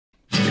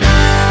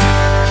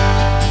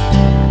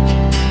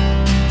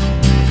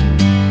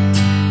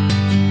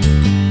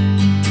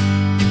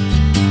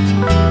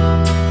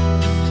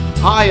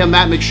am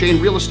Matt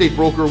McShane, real estate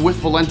broker with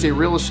Valente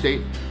Real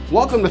Estate.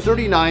 Welcome to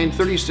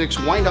 3936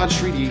 Wyandotte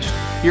Street East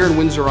here in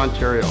Windsor,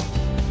 Ontario.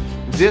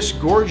 This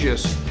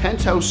gorgeous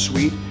penthouse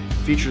suite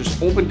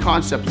features open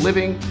concept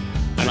living,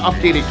 an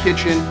updated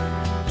kitchen,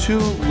 2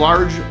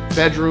 large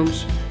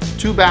bedrooms,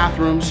 2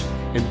 bathrooms,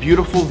 and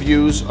beautiful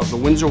views of the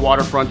Windsor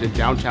waterfront in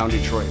downtown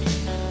Detroit.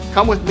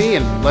 Come with me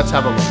and let's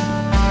have a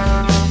look.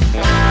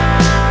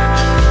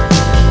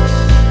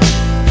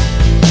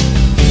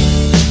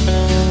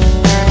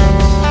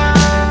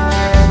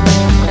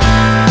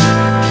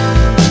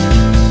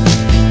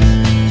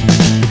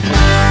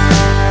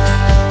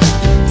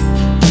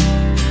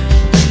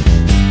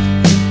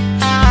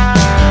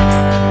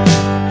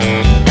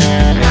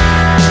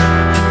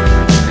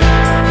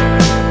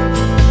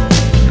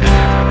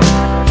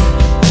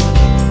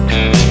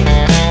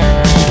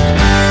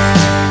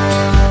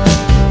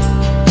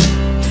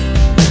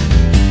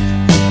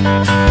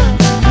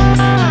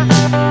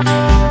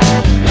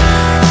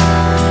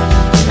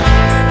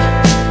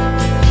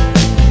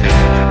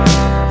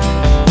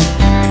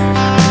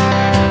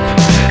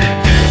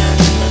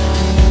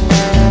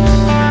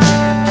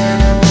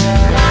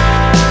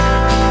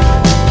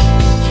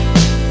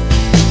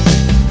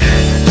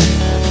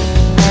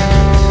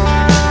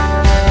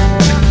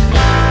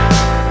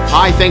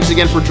 Hi, thanks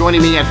again for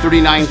joining me at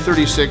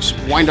 3936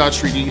 Wyandotte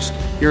Street East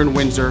here in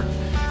Windsor.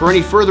 For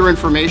any further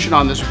information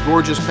on this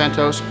gorgeous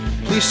penthouse,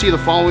 please see the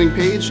following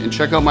page and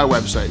check out my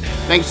website.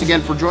 Thanks again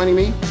for joining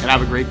me and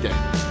have a great day.